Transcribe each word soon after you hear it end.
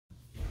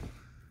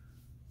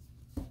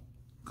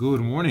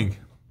Good morning.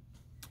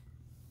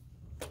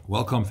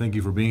 Welcome. Thank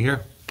you for being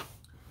here.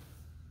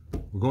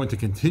 We're going to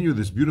continue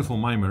this beautiful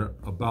mimer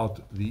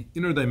about the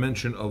inner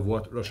dimension of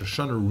what Rosh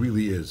Hashanah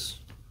really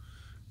is.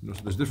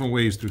 So there's different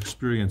ways to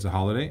experience a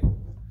holiday,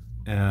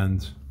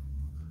 and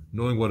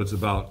knowing what it's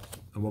about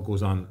and what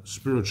goes on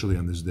spiritually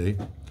on this day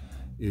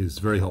is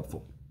very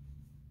helpful.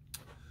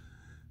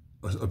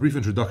 A brief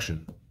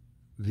introduction.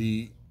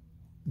 The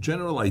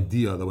general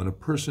idea that when a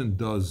person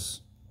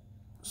does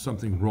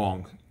something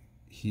wrong,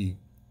 he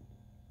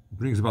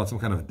brings about some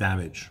kind of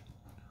damage.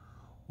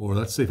 Or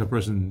let's say if a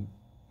person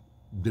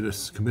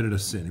committed a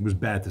sin, he was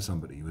bad to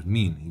somebody, he was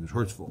mean, he was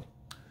hurtful,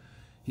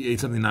 he ate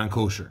something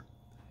non-kosher,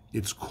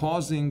 it's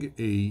causing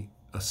a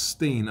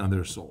stain on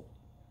their soul.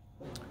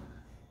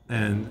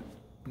 And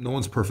no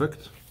one's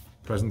perfect,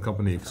 present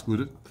company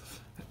excluded,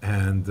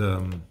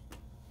 and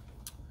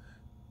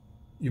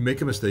you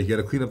make a mistake, you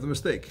got to clean up the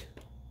mistake.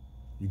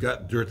 You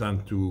got dirt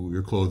onto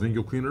your clothing,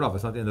 you'll clean it off.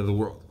 It's not the end of the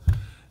world.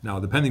 Now,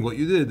 depending what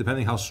you did,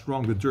 depending how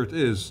strong the dirt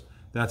is,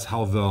 that's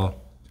how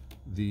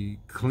the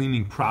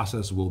cleaning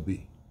process will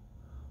be.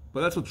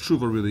 But that's what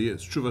Teshuva really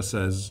is. Teshuva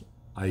says,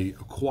 I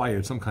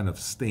acquired some kind of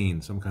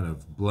stain, some kind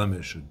of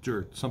blemish,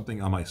 dirt,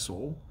 something on my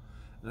soul,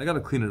 and I got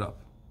to clean it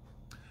up.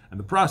 And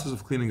the process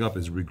of cleaning up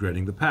is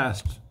regretting the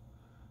past,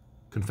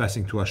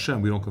 confessing to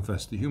Hashem, we don't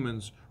confess to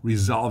humans,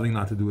 resolving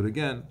not to do it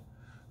again.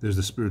 There's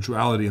the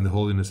spirituality and the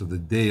holiness of the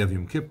day of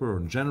Yom Kippur, or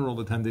in general,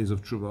 the 10 days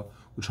of Teshuva,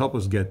 which help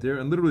us get there.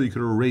 And literally, you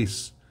could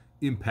erase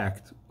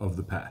impact of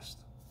the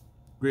past.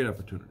 Great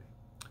opportunity.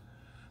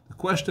 The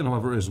question,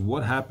 however, is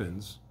what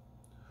happens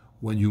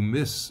when you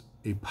miss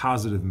a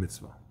positive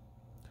mitzvah?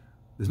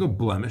 There's no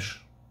blemish.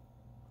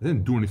 They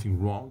didn't do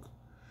anything wrong.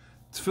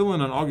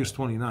 Tefillin on August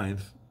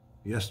 29th,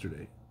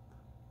 yesterday,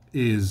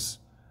 is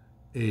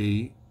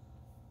a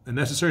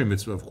necessary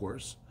mitzvah, of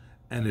course,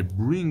 and it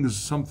brings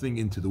something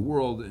into the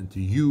world, into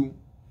you,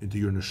 into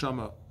your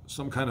neshama,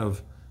 some kind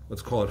of,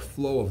 let's call it,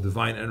 flow of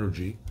divine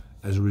energy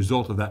as a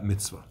result of that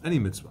mitzvah, any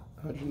mitzvah.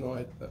 How did you know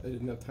I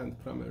didn't have time to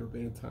put on my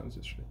Rebbeinu Times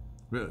yesterday?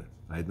 Really?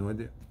 I had no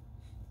idea.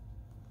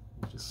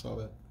 I just saw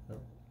that.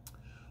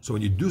 So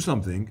when you do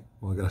something,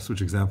 well, I got to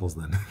switch examples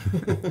then.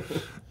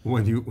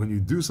 When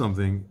you do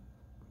something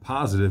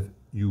positive,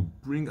 you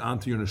bring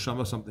onto your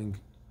neshama something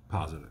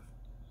positive.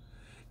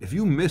 If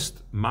you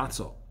missed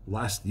matzah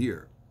last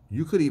year,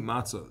 you could eat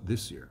matzah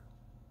this year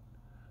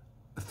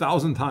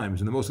 1,000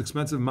 times in the most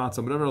expensive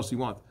matzah, whatever else you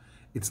want.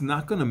 It's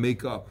not going to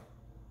make up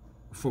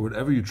for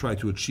whatever you tried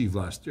to achieve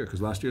last year,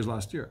 because last year is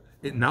last year.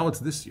 Now it's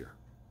this year.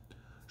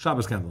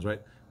 Shabbos candles,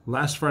 right?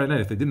 Last Friday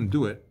night, if they didn't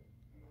do it,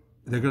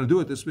 they're going to do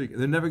it this week.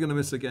 They're never going to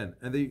miss again.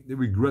 And they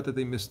regret that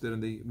they missed it,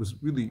 and it was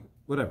really,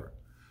 whatever.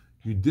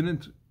 You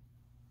didn't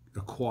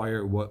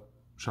acquire what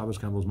Shabbos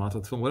candles,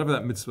 matzah, tefillin, whatever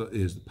that mitzvah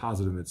is, the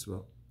positive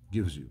mitzvah,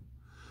 gives you.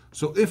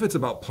 So if it's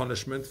about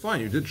punishment,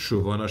 fine, you did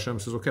Teshuva, and Hashem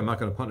says, okay, I'm not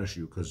going to punish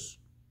you, because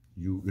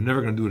you're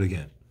never going to do it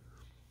again.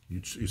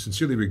 You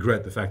sincerely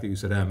regret the fact that you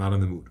said, hey, I'm not in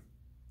the mood.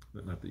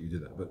 Not that you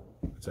did that, but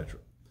etc.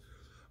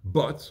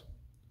 But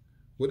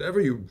whatever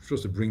you're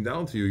supposed to bring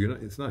down to you,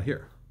 it's not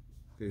here.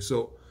 Okay,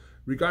 so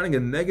regarding a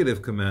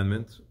negative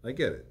commandment, I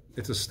get it.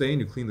 It's a stain,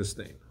 you clean the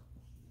stain.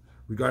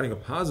 Regarding a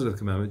positive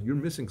commandment, you're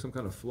missing some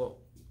kind of flow.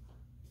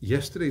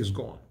 Yesterday is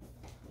gone.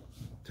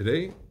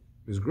 Today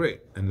is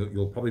great, and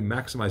you'll probably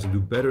maximize and do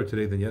better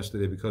today than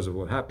yesterday because of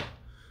what happened.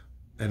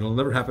 And it'll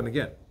never happen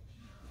again,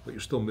 but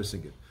you're still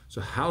missing it.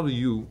 So how do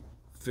you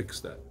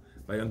fix that?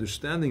 By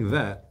understanding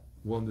that,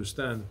 we'll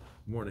understand,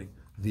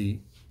 the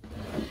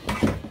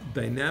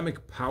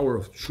dynamic power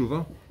of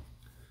Teshuva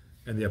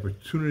and the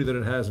opportunity that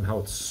it has and how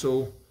it's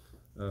so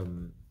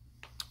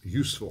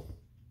useful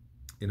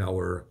in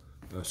our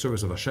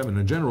service of Hashem and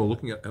in general,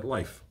 looking at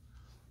life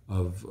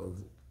of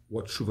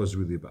what Teshuva is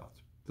really about.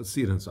 Let's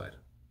see it inside.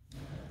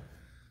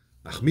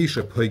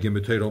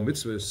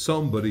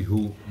 Somebody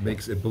who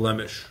makes a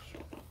blemish,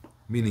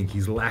 meaning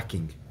he's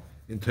lacking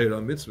in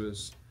Torah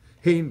mitzvahs.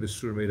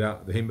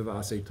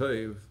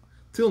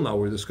 Till now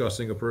we're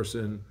discussing a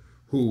person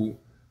who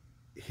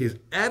his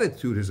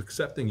attitude, his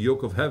accepting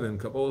yoke of heaven,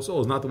 Kabbalah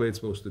soul, is not the way it's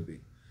supposed to be.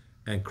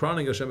 And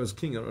crowning Hashem as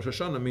king on Rosh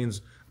Hashanah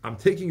means, I'm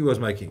taking you as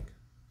my king.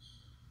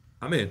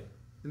 I'm in.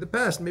 In the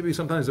past, maybe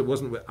sometimes it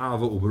wasn't with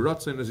Ava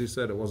Uberatzin, as he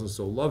said, it wasn't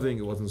so loving,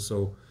 it wasn't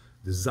so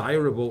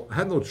desirable. I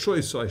had no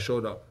choice, so I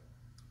showed up.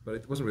 But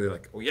it wasn't really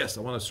like, oh yes,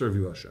 I want to serve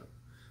you, Hashem.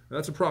 And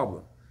that's a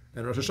problem.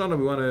 And Rosh Hashanah,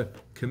 we want to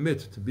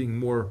commit to being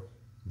more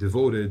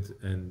devoted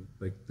and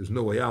like there's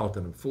no way out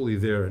and I'm fully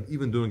there, and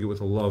even doing it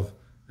with a love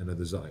and a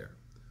desire.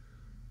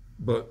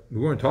 But we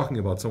weren't talking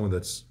about someone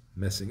that's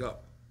messing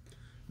up.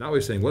 Now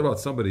we're saying, what about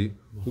somebody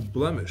who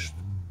blemished?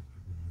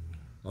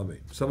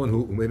 Someone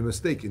who made a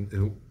mistake,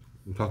 who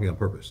we're talking on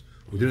purpose,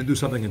 who didn't do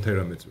something in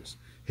Torah mitzvahs.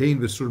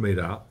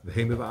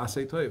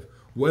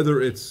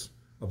 Whether it's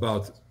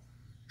about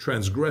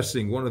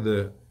transgressing one of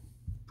the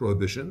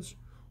prohibitions,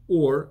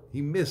 or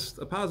he missed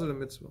a positive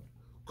mitzvah.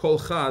 Kol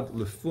chad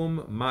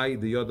lefum mai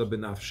diyada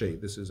benafshei.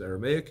 This is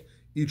Aramaic.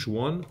 Each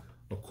one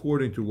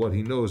according to what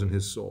he knows in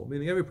his soul.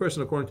 Meaning every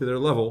person according to their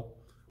level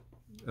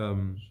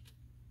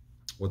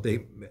what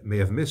they may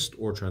have missed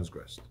or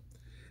transgressed.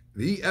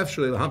 He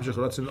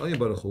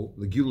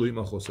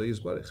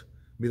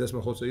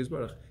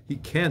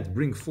can't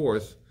bring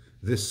forth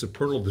this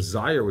supernal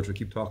desire which we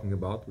keep talking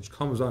about, which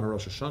comes on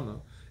Rosh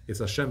Hashanah. It's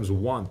Hashem's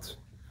want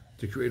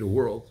to create a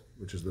world,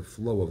 which is the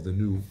flow of the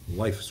new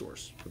life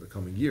source for the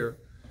coming year.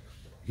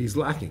 He's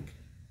lacking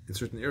in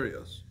certain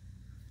areas.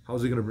 How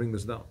is he going to bring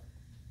this down?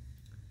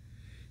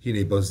 This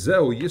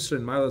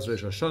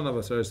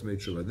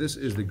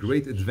is the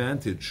great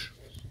advantage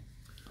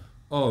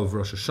of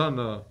Rosh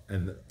Hashanah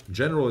and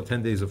general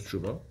 10 days of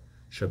Teshuva.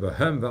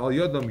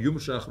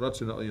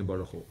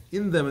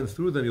 In them and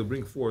through them you'll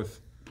bring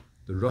forth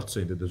the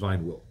Ratzon, the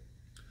divine will.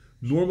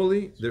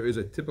 Normally, there is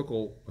a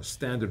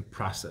standard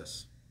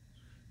process.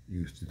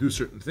 You have to do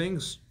certain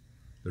things,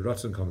 the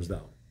Ratzon comes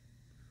down.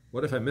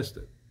 What if I missed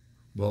it?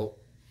 Well,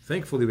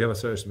 thankfully we have a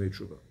Seres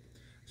Teshuva.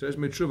 Seres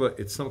Teshuva,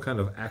 it's some kind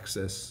of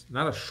access,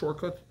 not a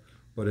shortcut,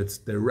 but it's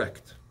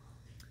direct.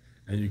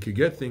 And you could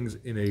get things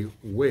in a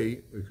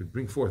way, you could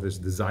bring forth this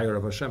desire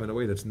of Hashem in a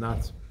way that's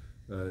not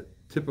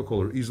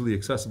typical or easily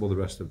accessible the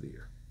rest of the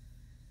year.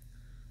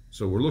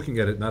 So we're looking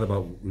at it not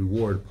about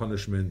reward,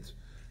 punishment,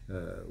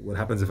 what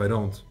happens if I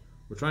don't.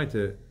 We're trying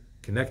to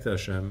connect to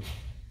Hashem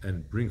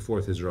and bring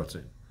forth His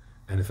Ratzon.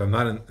 And if I'm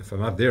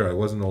not there, I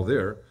wasn't all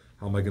there,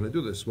 how am I going to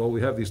do this? Well, we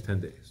have these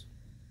 10 days.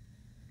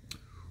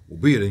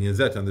 Albeit, in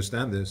Yenzet, to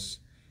understand this,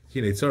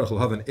 this is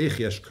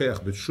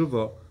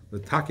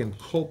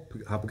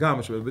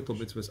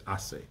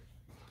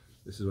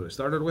what I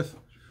started with.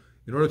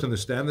 In order to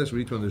understand this, we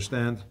need to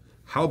understand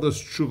how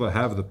does Teshuva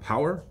have the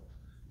power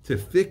to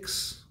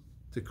fix,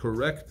 to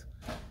correct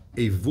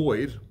a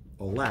void,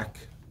 a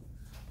lack,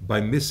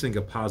 by missing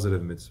a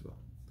positive mitzvah.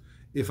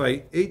 If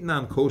I ate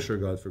non-kosher,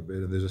 God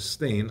forbid, and there's a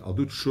stain, I'll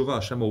do Teshuva,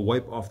 Hashem will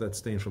wipe off that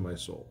stain from my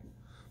soul.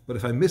 But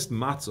if I missed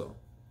matzah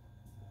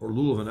or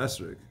lulav and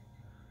esrog,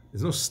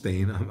 there's no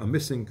stain, I'm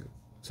missing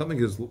something.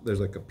 There's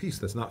like a piece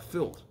that's not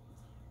filled.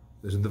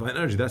 There's a divine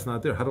energy that's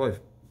not there. How do I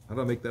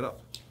make that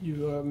up?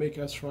 You make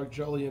esrog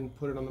jelly and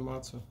put it on the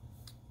matzah.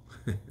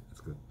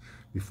 That's good.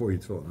 Before you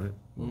tefillin, right?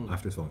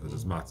 After tefillin, because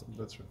it's matzah.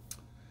 That's right.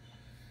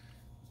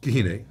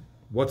 Kihine,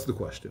 what's the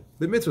question?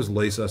 The mitzvahs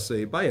leisa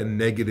say by a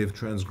negative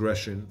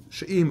transgression,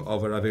 she'im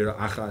avar avera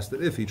achas,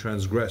 that if he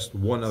transgressed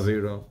one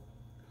avera,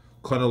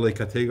 kanale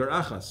kategar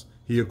achas,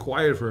 he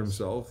acquired for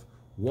himself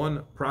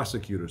one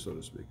prosecutor, so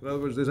to speak. In other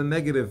words, there's a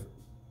negative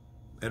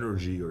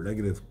energy or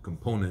negative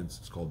components,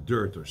 it's called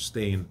dirt or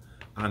stain,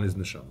 on his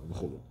neshama. As we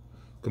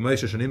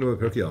learned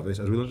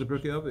in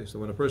Pirkei Avos, so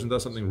when a person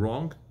does something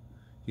wrong,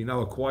 he now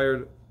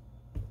acquired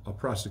a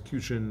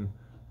prosecutor,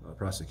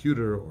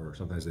 or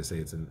sometimes they say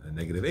it's a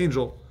negative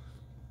angel,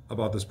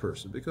 about this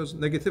person, because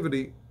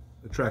negativity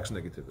attracts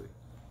negativity.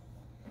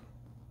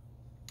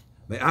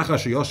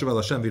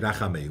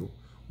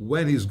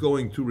 When he's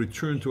going to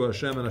return to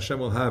Hashem, and Hashem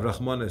will have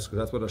rachmanis, because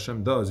that's what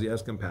Hashem does, He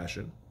has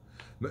compassion.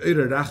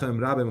 You're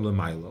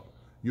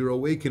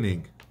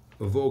awakening,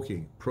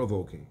 evoking,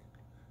 provoking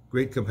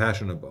great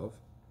compassion above.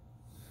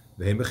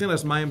 And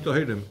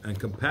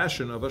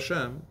compassion of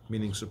Hashem,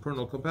 meaning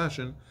supernal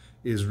compassion,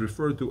 is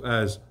referred to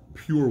as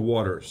pure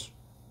waters.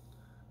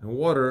 And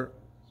water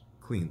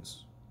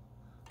cleans.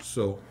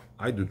 So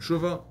I do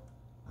tshuva,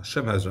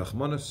 Hashem has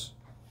rachmanis,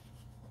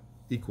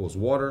 equals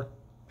water,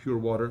 pure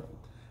water.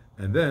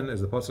 And then,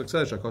 as the pasuk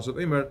says, Shakasav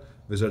Imer,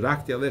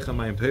 v'zarakti alecha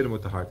mayim tehirim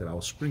with the heart, that I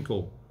will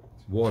sprinkle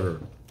water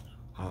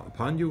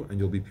upon you, and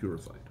you'll be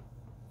purified.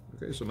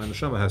 Okay, so my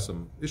neshama has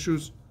some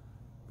issues,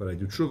 but I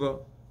do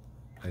tshuva,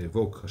 I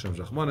evoke Hashem's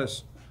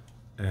rachmanis,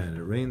 and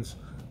it rains.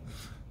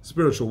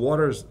 Spiritual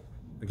waters,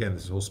 again,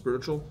 this is all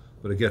spiritual,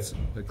 but it gets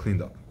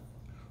cleaned up.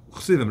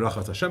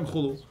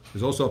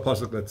 There's also a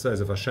pasuk that says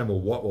if Hashem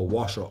will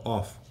wash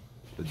off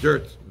the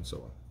dirt and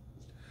so on.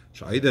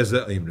 Through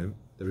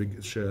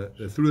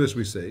this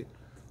we say,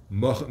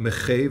 we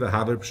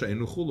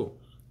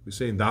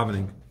say in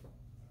davening,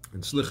 in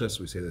slichas,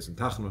 we say this in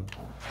tachanun,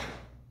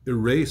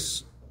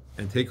 erase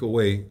and take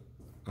away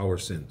our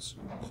sins.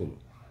 Through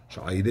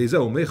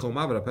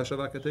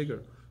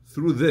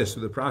this,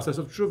 through the process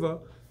of tshuva,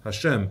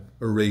 Hashem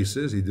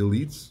erases, He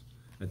deletes,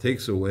 and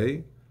takes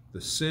away the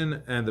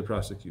sin and the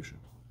prosecution.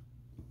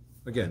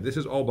 Again, this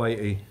is all by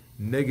a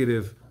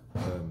negative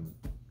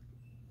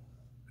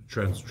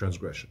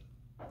transgression.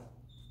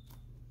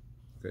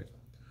 Okay.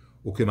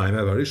 Till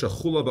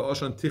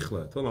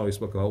now we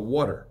spoke about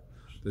water.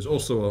 There's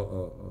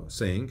also a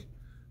saying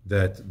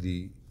that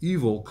the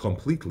evil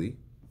completely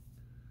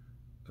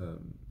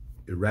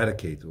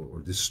eradicate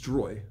or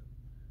destroy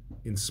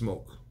in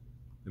smoke.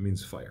 It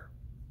means fire.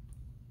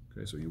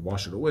 Okay, so you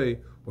wash it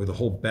away, or the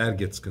whole bag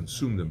gets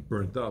consumed and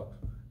burnt up.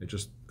 It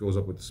just goes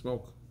up with the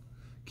smoke.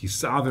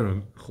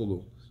 Kisavirim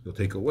chulu, you'll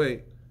take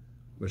away.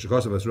 As the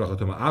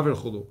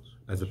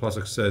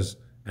pasuk says,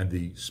 and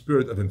the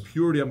spirit of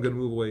impurity I'm going to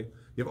move away.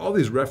 You have all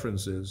these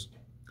references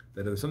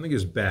that if something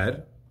is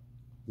bad,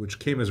 which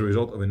came as a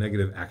result of a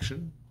negative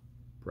action,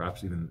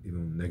 perhaps even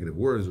negative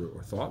words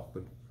or thought,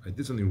 but I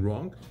did something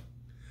wrong,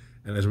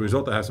 and as a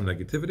result I have some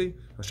negativity,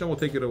 Hashem will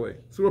take it away.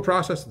 Through a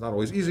process, it's not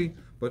always easy,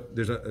 But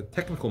there's a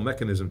technical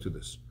mechanism to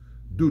this.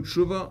 Do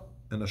tshuva,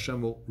 and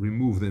Hashem will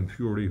remove the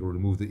impurity, or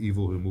remove the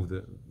evil, or remove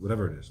the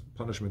whatever it is,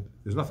 punishment.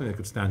 There's nothing that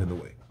could stand in the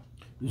way.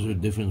 Is there a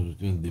difference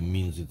between the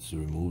means it's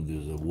removed?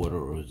 Is it water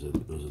or is it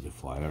the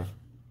fire?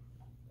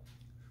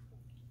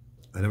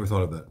 I never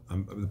thought of that.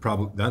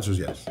 The answer is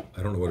yes.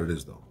 I don't know what it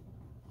is though.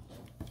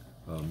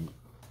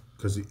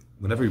 Because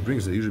whenever he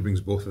brings it, he usually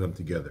brings both of them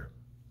together.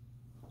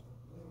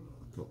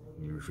 Well, let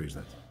me rephrase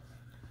that.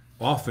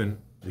 Often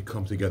they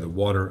come together,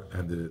 water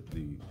and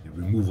the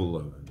removal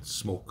of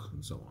smoke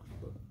and so on.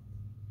 But,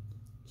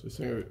 So you're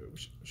saying we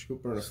should go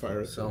burn a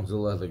fire. Sounds a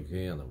lot like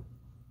Gehenna.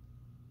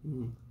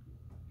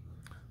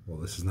 well,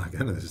 this is not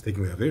Gehenna, this is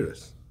taking away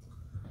Averis.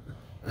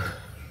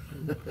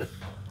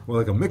 More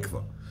like a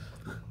mikvah.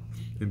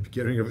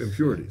 Getting of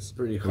impurities.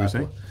 Pretty What were you hot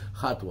saying? one.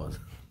 Hot one.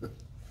 You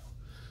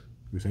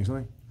were saying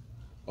something?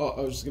 Oh,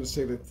 I was just going to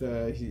say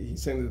that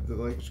he's saying that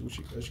like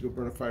I should go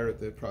burn a fire at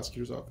the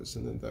prosecutor's office,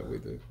 and then that way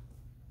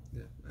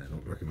Yeah, I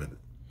don't recommend it.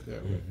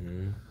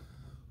 yeah.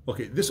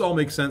 Okay, this all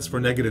makes sense for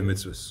negative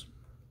mitzvahs.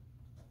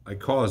 I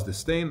caused the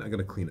stain, I'm going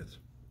to clean it.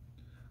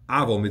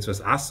 Avol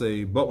mitzvahs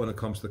asay, but when it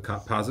comes to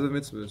positive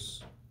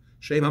mitzvahs,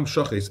 Shem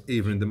hamshaches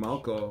even the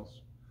malka,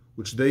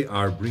 which they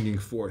are bringing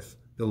forth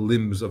the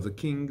limbs of the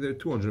king, there are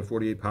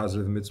 248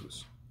 positive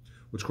mitzvahs,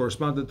 which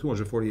correspond to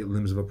 248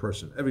 limbs of a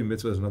person. Every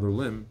mitzvah is another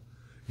limb.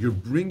 You're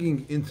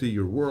bringing into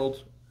your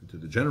world, into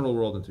the general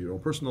world, into your own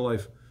personal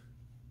life,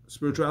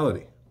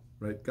 spirituality,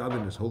 right?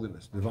 Godliness,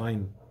 holiness,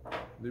 divine.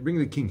 They're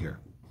bringing the king here.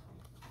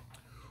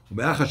 And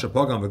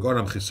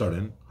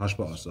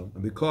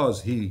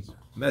because he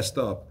messed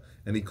up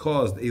and he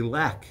caused a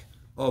lack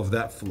of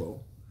that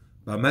flow,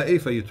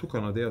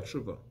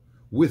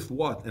 with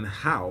what and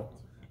how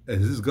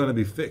is this going to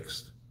be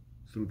fixed?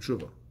 Through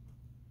tshuva.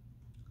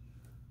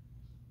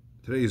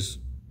 Today's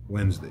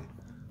Wednesday.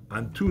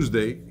 On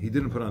Tuesday, he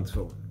didn't put on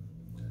tefillin.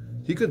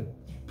 He could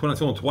put on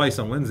tefillin twice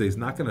on Wednesday. It's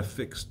not going to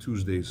fix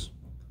Tuesday's,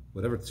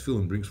 whatever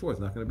tefillin brings forth,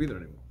 it's not going to be there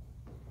anymore.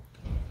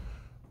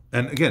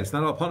 And again, it's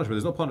not about punishment.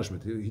 There's no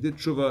punishment. He did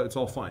tshuva, it's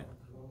all fine.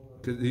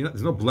 Because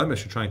there's no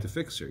blemish you're trying to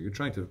fix here. You're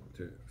trying to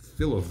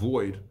fill a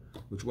void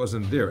which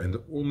wasn't there. And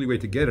the only way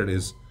to get it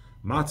is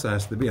matzah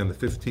has to be on the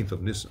 15th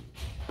of Nisan.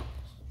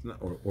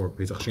 Or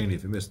Pesach Sheni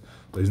if he missed.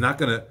 But he's not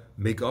going to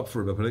make up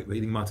for it by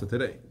eating matzah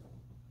today.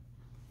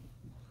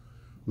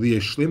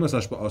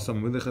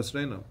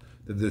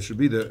 That there should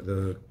be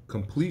the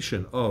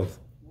completion of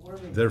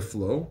their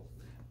flow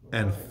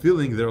and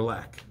filling their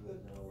lack.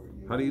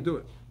 How do you do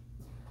it?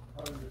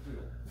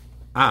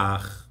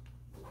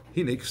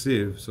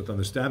 So to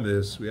understand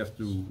this, we have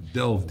to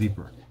delve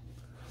deeper.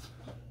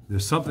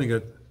 There's something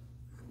that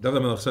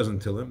David Melech says in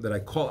Tehillim, that I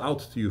call out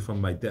to you from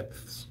my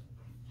depths.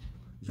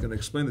 He's going to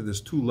explain that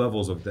there's two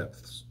levels of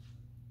depths.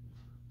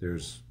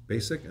 There's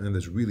basic and then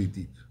there's really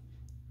deep.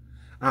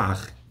 I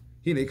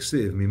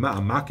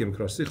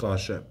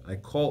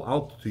call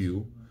out to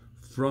you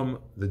from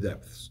the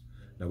depths.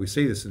 Now we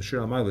say this in Shir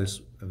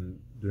HaMailos, and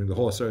during the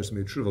whole Aseres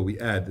Teshuva we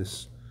add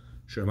this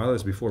Shir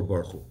HaMailos before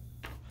Baruch Hu,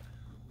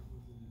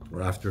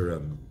 or after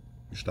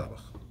Yishtabach,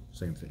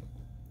 same thing.